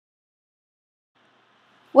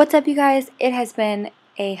What's up, you guys? It has been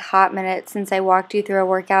a hot minute since I walked you through a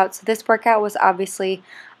workout. So this workout was obviously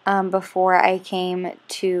before I came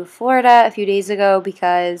to Florida a few days ago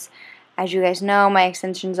because, as you guys know, my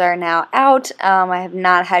extensions are now out. I have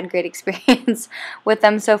not had great experience with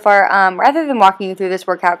them so far. Rather than walking you through this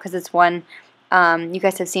workout because it's one you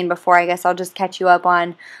guys have seen before, I guess I'll just catch you up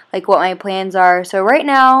on like what my plans are. So right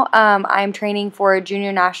now I'm training for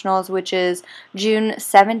Junior Nationals, which is June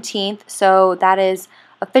 17th. So that is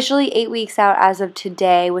officially 8 weeks out as of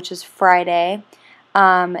today, which is Friday.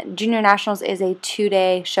 Junior Nationals is a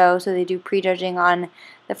 2-day show, so they do prejudging on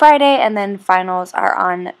the Friday, and then finals are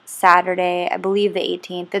on Saturday, I believe the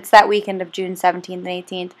 18th. It's that weekend of June 17th and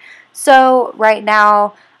 18th. So right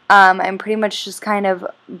now, I'm pretty much just kind of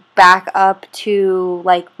back up to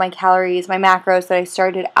like my calories, my macros that I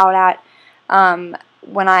started out at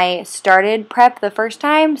when I started prep the first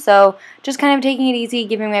time. So just kind of taking it easy,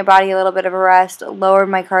 giving my body a little bit of a rest, lowered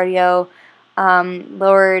my cardio,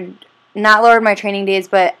 not lowered my training days,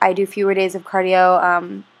 but I do fewer days of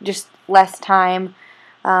cardio, just less time.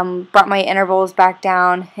 Brought my intervals back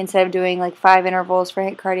down. Instead of doing like 5 intervals for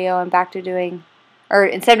HIIT cardio, I'm back to doing, or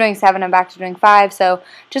instead of doing 7, I'm back to doing 5. So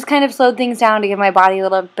just kind of slowed things down to give my body a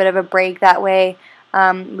little bit of a break. That way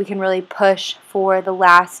we can really push for the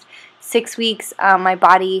last 6 weeks. My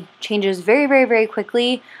body changes very, very, very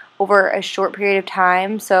quickly over a short period of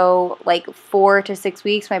time. So like 4 to 6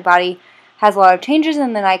 weeks, my body has a lot of changes,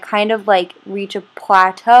 and then I kind of like reach a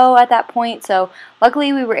plateau at that point. So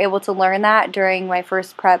luckily we were able to learn that during my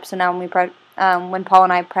first prep. So now when Paul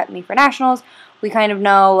and I prep me for nationals, we kind of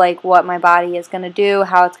know like what my body is going to do,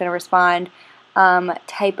 how it's going to respond,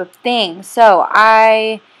 type of thing. So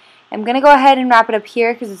I am going to go ahead and wrap it up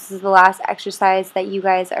here because this is the last exercise that you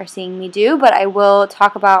guys are seeing me do, but I will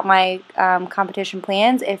talk about my competition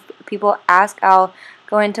plans. If people ask, I'll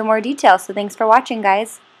go into more detail. So thanks for watching,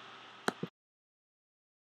 guys.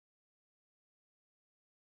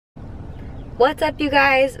 What's up, you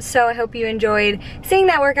guys? So I hope you enjoyed seeing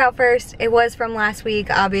that workout first. It was from last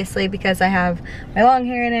week, obviously, because I have my long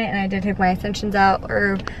hair in it and I did take my extensions out,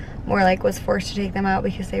 or more like was forced to take them out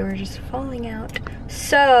because they were just falling out.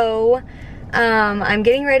 So I'm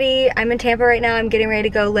getting ready. I'm in Tampa right now. I'm getting ready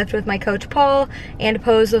to go lift with my coach Paul and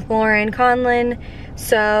pose with Lauren Conlon.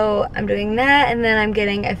 So I'm doing that, and then I'm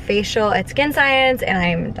getting a facial at Skin Science, and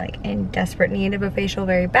I'm like in desperate need of a facial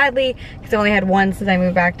very badly because I only had one since I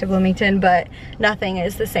moved back to Bloomington, but nothing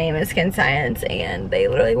is the same as Skin Science, and they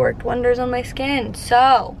literally worked wonders on my skin.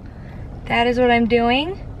 So that is what I'm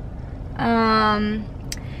doing. And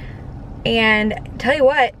tell you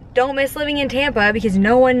what, don't miss living in Tampa because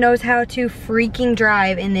no one knows how to freaking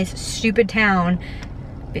drive in this stupid town.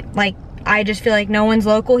 Like, I just feel like no one's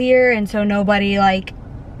local here, and so nobody like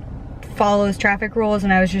follows traffic rules,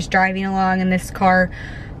 and I was just driving along and this car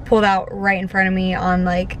pulled out right in front of me on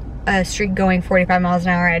like a street going 45 miles an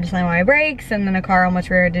hour. I just slammed on my brakes, and then a car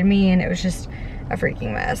almost rear-ended me, and it was just a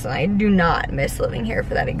freaking mess, and I do not miss living here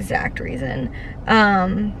for that exact reason.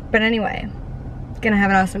 But anyway, gonna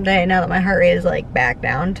have an awesome day now that my heart rate is like back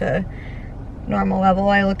down to normal level.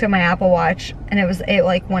 I looked at my Apple Watch and it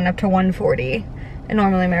like went up to 140, and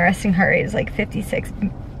normally my resting heart rate is like 56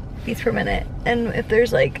 beats per minute, and if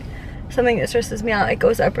there's like something that stresses me out, it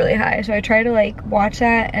goes up really high. So I try to like watch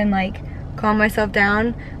that and like calm myself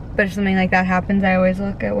down, but if something like that happens, I always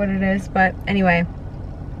look at what it is. But anyway,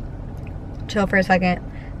 chill for a second,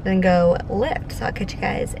 then go lift. So I'll catch you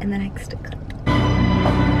guys in the next clip.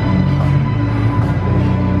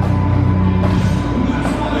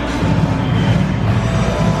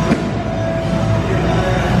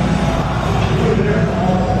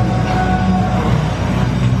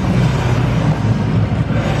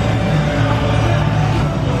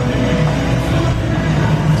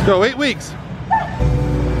 Let's go, 8 weeks. I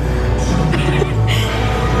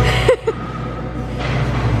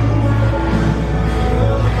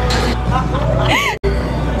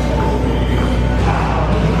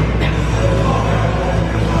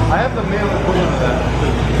have the male equivalent of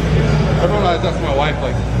that. Everyone that's my wife,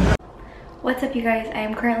 like. What's up, you guys? I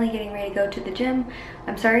am currently getting ready to go to the gym.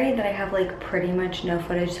 I'm sorry that I have like pretty much no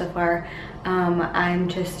footage so far. I'm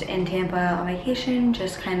just in Tampa on vacation,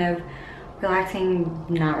 just kind of relaxing,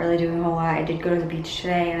 not really doing a whole lot. I did go to the beach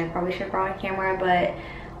today, and I probably should have brought my camera, but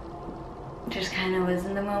just kind of was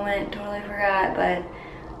in the moment, totally forgot. But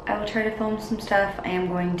I will try to film some stuff. I am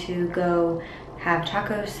going to go have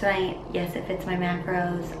tacos tonight. Yes, it fits my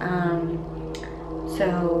macros.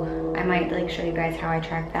 So I might like show you guys how I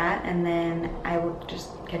track that, and then I will just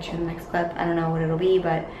catch you in the next clip. I don't know what it'll be,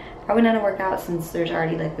 but probably not a workout since there's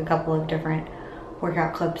already like a couple of different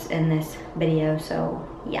workout clips in this video. So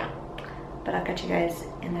yeah, but I'll catch you guys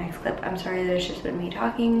in the next clip. I'm sorry that it's just been me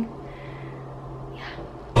talking.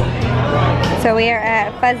 Yeah. So we are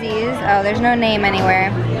at Fuzzy's. Oh, there's no name anywhere.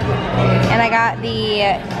 And I got the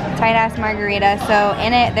tight ass margarita. So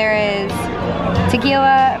in it there is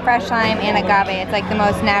tequila, fresh lime, and agave. It's like the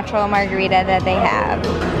most natural margarita that they have.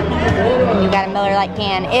 And you got a Miller Lite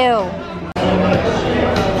can. Ew.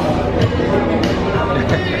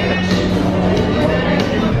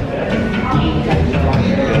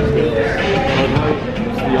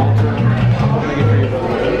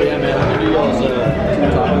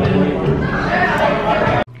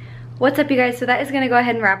 What's up, you guys? So that is going to go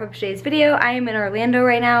ahead and wrap up today's video. I am in Orlando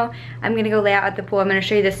right now. I'm going to go lay out at the pool. I'm going to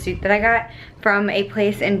show you the suit that I got from a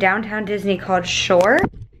place in downtown Disney called Shore.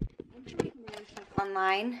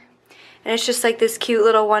 Online. And it's just like this cute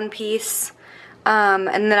little one piece. And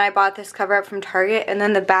then I bought this cover up from Target. And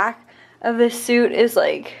then the back of this suit is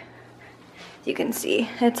like, you can see,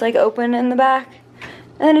 it's like open in the back.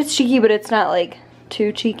 And it's cheeky, but it's not like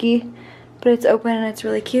too cheeky. But it's open and it's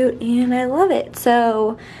really cute and I love it.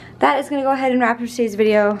 So that is gonna go ahead and wrap up today's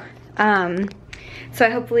video.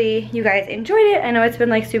 So hopefully you guys enjoyed it. I know it's been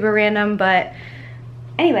like super random, but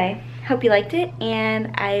anyway, hope you liked it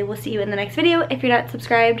and I will see you in the next video. If you're not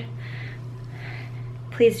subscribed,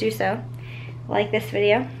 please do so. Like this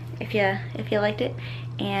video if you liked it,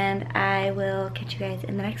 and I will catch you guys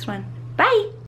in the next one. Bye!